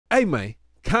Hey man,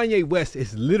 Kanye West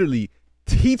is literally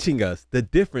teaching us the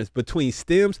difference between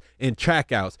stems and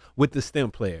trackouts with the stem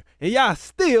player. And y'all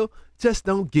still just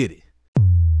don't get it.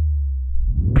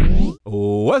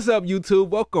 What's up, YouTube?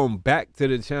 Welcome back to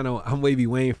the channel. I'm Wavy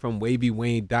Wayne from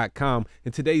Wavy.wav.com.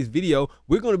 In today's video,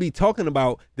 we're going to be talking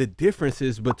about the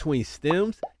differences between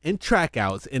stems and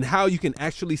trackouts and how you can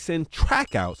actually send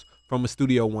trackouts from a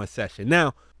Studio One session.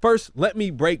 Now, first, let me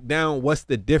break down what's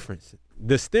the difference.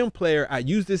 The stem player, I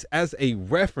use this as a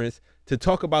reference to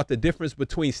talk about the difference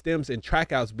between stems and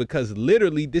trackouts because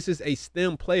literally this is a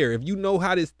stem player. If you know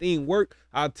how this thing works,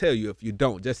 I'll tell you. If you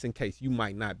don't, just in case, you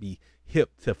might not be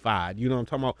hip-to-fied. You know what I'm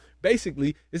talking about?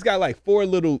 Basically, it's got like 4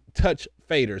 little touch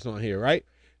faders on here, right?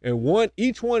 And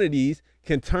each one of these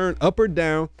can turn up or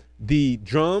down the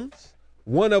drums.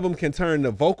 One of them can turn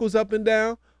the vocals up and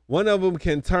down. One of them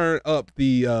can turn up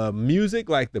the music,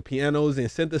 like the pianos and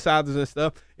synthesizers and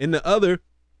stuff. And the other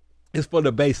is for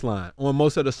the bass line on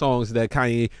most of the songs that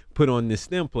Kanye put on this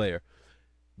stem player.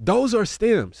 Those are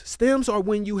stems. Stems are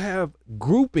when you have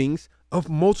groupings of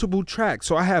multiple tracks.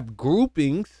 So I have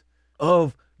groupings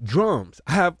of drums.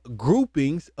 I have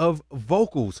groupings of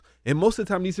vocals. And most of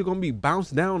the time, these are going to be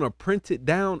bounced down or printed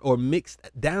down or mixed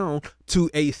down to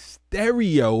a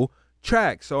stereo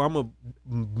track. So I'm gonna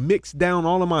mix down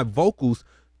all of my vocals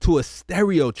to a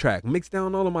stereo track, mix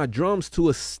down all of my drums to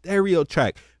a stereo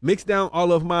track, mix down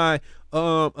all of my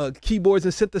keyboards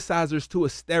and synthesizers to a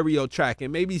stereo track,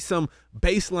 and maybe some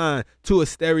bass line to a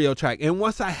stereo track. And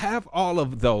once I have all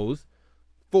of those,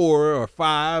 4 or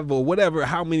 5 or whatever,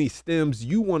 how many stems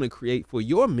you want to create for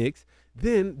your mix,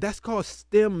 then that's called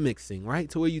stem mixing,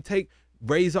 right? So where you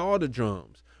raise all the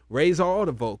drums, raise all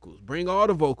the vocals, bring all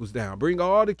the vocals down, bring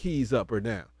all the keys up or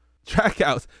down.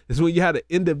 Trackouts is when you have the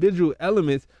individual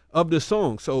elements of the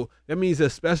song. So that means a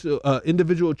special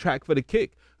individual track for the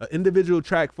kick, an individual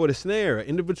track for the snare, an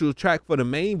individual track for the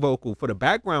main vocal, for the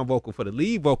background vocal, for the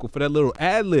lead vocal, for that little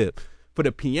ad lib, for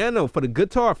the piano, for the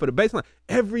guitar, for the bass line.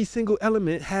 Every single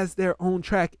element has their own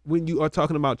track when you are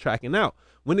talking about tracking out.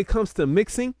 When it comes to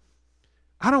mixing,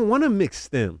 I don't want to mix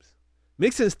stems.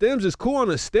 Mixing stems is cool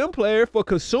on a stem player for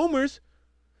consumers,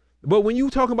 but when you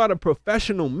talk about a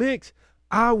professional mix,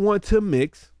 I want to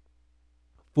mix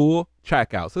full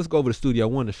trackouts. Let's go over to Studio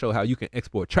One to show how you can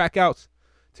export trackouts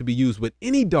to be used with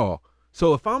any DAW.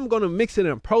 So if I'm going to mix it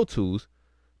in Pro Tools,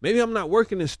 maybe I'm not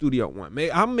working in Studio One.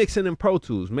 Maybe I'm mixing in Pro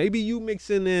Tools. Maybe you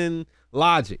mixing in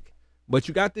Logic, but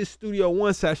you got this Studio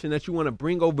One session that you want to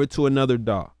bring over to another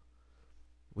DAW.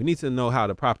 We need to know how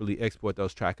to properly export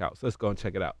those trackouts. Let's go and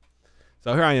check it out.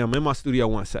 So here I am in my Studio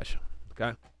One session,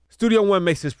 okay? Studio One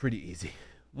makes this pretty easy.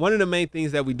 One of the main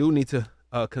things that we do need to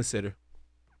consider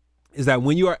is that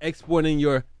when you are exporting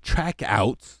your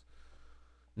trackouts,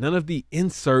 none of the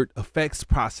insert effects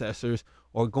processors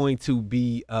are going to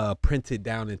be printed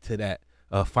down into that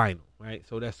final, right?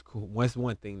 So that's cool. That's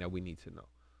one thing that we need to know.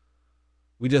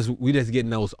 We just getting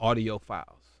those audio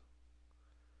files.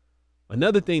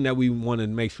 Another thing that we want to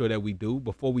make sure that we do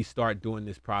before we start doing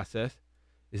this process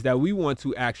is that we want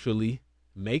to actually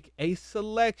make a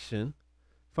selection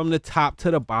from the top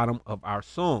to the bottom of our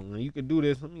song. And you can do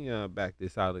this. Let me back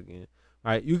this out again.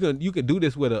 All right, you can do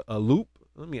this with a loop.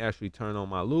 Let me actually turn on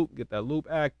my loop, get that loop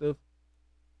active,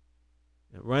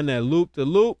 and run that loop to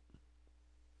loop,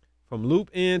 from loop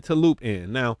in to loop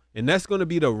in. Now, and that's going to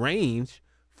be the range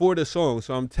for the song.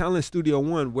 So I'm telling Studio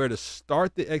One where to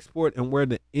start the export and where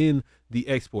to end the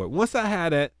export. Once I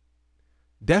have that,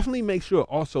 definitely make sure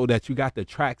also that you got the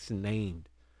tracks named,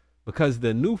 because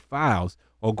the new files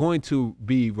are going to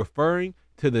be referring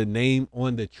to the name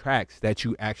on the tracks that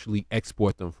you actually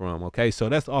export them from, okay? So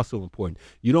that's also important.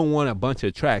 You don't want a bunch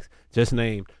of tracks just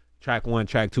named track 1,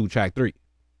 track 2, track 3,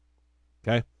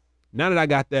 okay? Now that I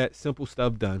got that simple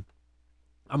stuff done,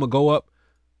 I'm going to go up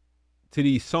to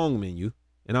the song menu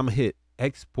and I'm going to hit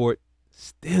export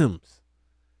stems,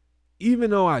 even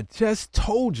though I just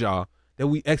told y'all that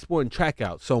we exporting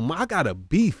trackouts. So I got a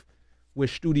beef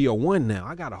with Studio One now.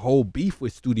 I got a whole beef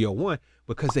with Studio One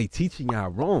because they teaching y'all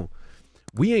wrong.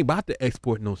 We ain't about to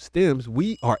export no stems.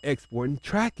 We are exporting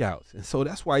trackouts. And so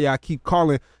that's why y'all keep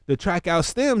calling the trackout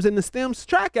stems and the stems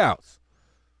trackouts.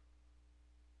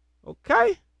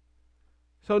 Okay?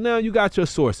 So now you got your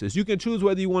sources. You can choose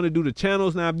whether you want to do the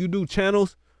channels. Now, if you do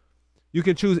channels, you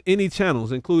can choose any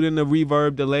channels, including the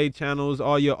reverb, delay channels,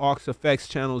 all your aux effects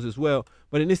channels as well.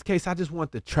 But in this case, I just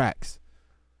want the tracks,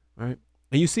 right?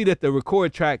 And you see that the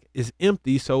record track is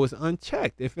empty, so it's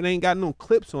unchecked. If it ain't got no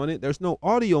clips on it, there's no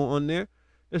audio on there,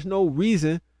 there's no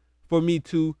reason for me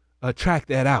to track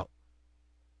that out.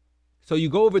 So you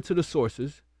go over to the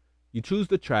sources, you choose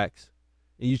the tracks,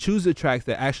 and you choose the tracks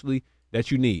that actually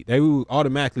that you need. They will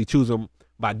automatically choose them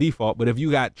by default, but if you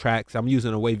got tracks, I'm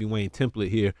using a Wavy Wayne template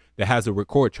here that has a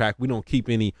record track. We don't keep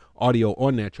any audio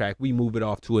on that track. We move it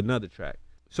off to another track.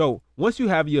 So once you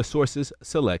have your sources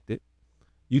selected,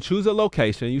 you choose a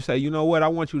location. You say, you know what, I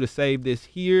want you to save this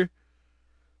here.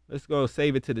 Let's go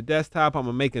save it to the desktop. I'm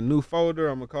gonna make a new folder.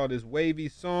 I'm gonna call this Wavy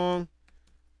song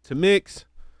to mix.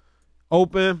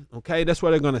 Open. Okay, that's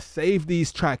where they're gonna save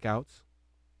these trackouts.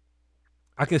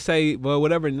 I can say, well,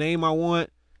 whatever name I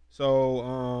want.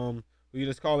 So we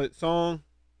just call it song.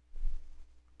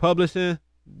 Publishing.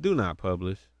 Do not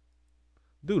publish.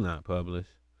 Do not publish.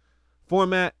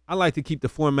 Format. I like to keep the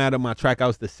format of my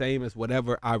trackouts the same as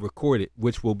whatever I recorded,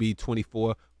 which will be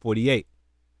 2448.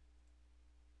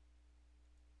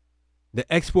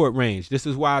 The export range. This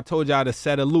is why I told y'all to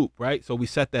set a loop, right? So we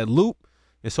set that loop.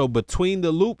 And so between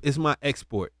the loop is my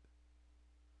export.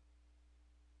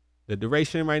 The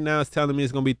duration right now is telling me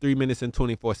it's going to be 3 minutes and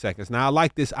 24 seconds. Now, I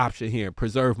like this option here,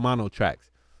 preserve mono tracks.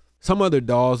 Some other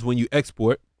DAWs, when you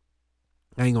export,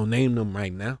 I ain't going to name them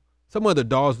right now. Some other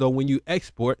DAWs, though, when you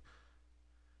export,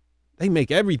 they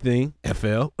make everything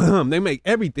FL. They make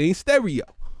everything stereo,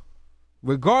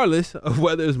 regardless of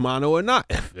whether it's mono or not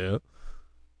FL.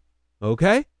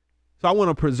 Okay? So I want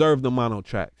to preserve the mono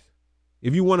tracks.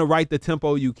 If you want to write the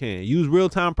tempo, you can. Use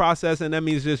real-time processing. That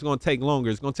means it's just going to take longer.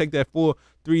 It's going to take that full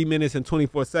 3 minutes and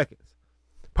 24 seconds.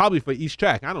 Probably for each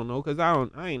track. I don't know, because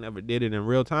I ain't never did it in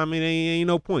real time. It ain't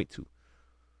no point to.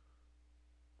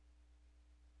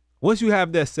 Once you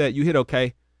have that set, you hit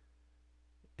OK.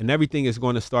 And everything is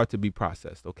going to start to be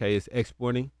processed. Okay, it's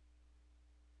exporting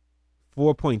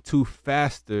 4.2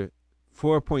 faster,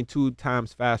 4.2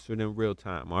 times faster than real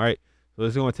time. All right. So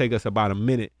it's going to take us about a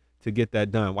minute to get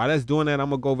that done. While that's doing that,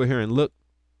 I'm gonna go over here and look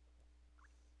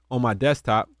on my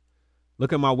desktop.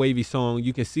 Look at my Wavy song.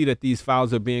 You can see that these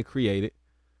files are being created.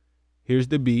 Here's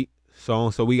the beat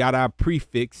song. So we got our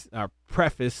prefix, our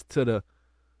preface to the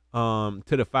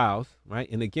files, right?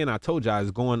 And again, I told y'all it's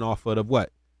going off of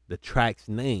what? The track's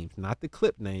names, not the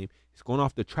clip name. It's going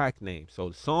off the track name. So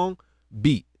the song,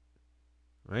 beat,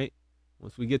 right?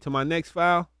 Once we get to my next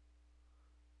file,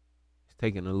 it's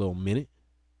taking a little minute.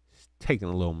 Taking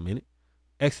a little minute.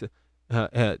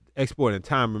 Exporting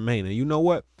time remaining. You know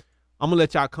what? I'm gonna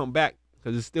let y'all come back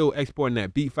because it's still exporting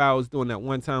that beat file. It's doing that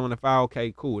one time on the file.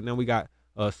 Okay, cool. And then we got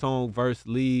a song, verse,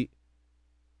 lead.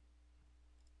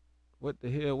 What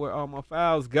the hell? Where all my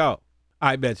files go?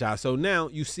 I bet y'all. So now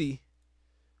you see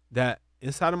that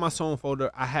inside of my song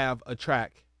folder, I have a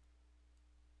track,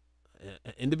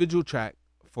 an individual track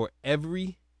for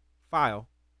every file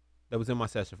that was in my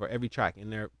session, for every track,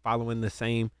 and they're following the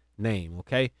same name.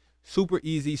 Okay, super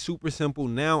easy, super simple.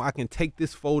 Now I can take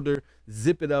this folder,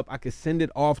 zip it up, I can send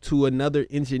it off to another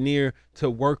engineer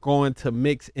to work on, to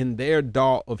mix in their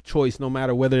DAW of choice, no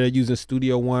matter whether they're using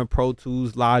Studio One, Pro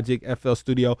Tools, Logic, FL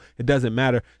Studio. It doesn't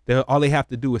matter. All they have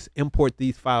to do is import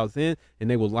these files in, and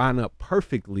they will line up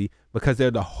perfectly because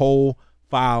they're the whole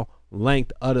file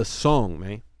length of the song,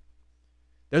 man.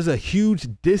 There's a huge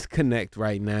disconnect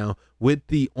right now with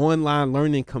the online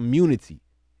learning community.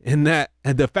 And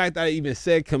the fact that I even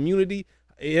said community,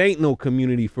 it ain't no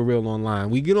community for real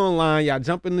online. We get online, y'all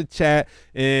jump in the chat,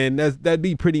 and that'd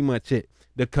be pretty much it.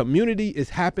 The community is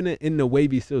happening in the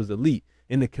Wavy Seals Elite.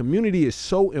 And the community is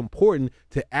so important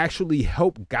to actually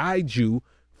help guide you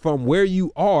from where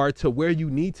you are to where you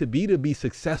need to be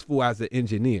successful as an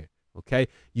engineer. Okay,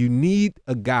 you need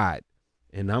a guide.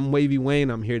 And I'm Wavy Wayne.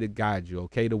 I'm here to guide you.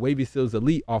 Okay, the Wavy Seals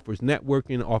Elite offers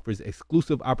networking, offers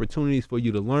exclusive opportunities for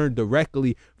you to learn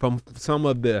directly from some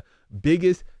of the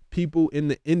biggest people in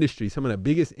the industry. Some of the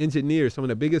biggest engineers, some of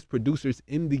the biggest producers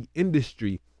in the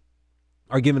industry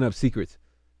are giving up secrets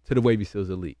to the Wavy Seals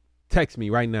Elite. Text me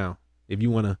right now if you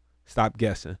want to stop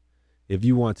guessing. If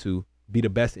you want to be the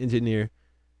best engineer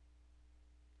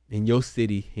in your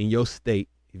city, in your state,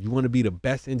 if you want to be the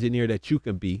best engineer that you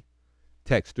can be,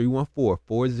 text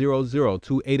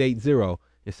 314-400-2880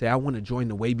 and say, I want to join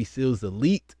the Wavy Seals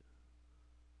Elite.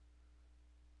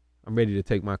 I'm ready to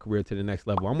take my career to the next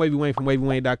level. I'm Wavy Wayne from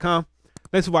WavyWayne.com.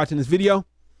 Thanks for watching this video.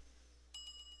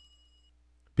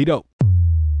 Be dope.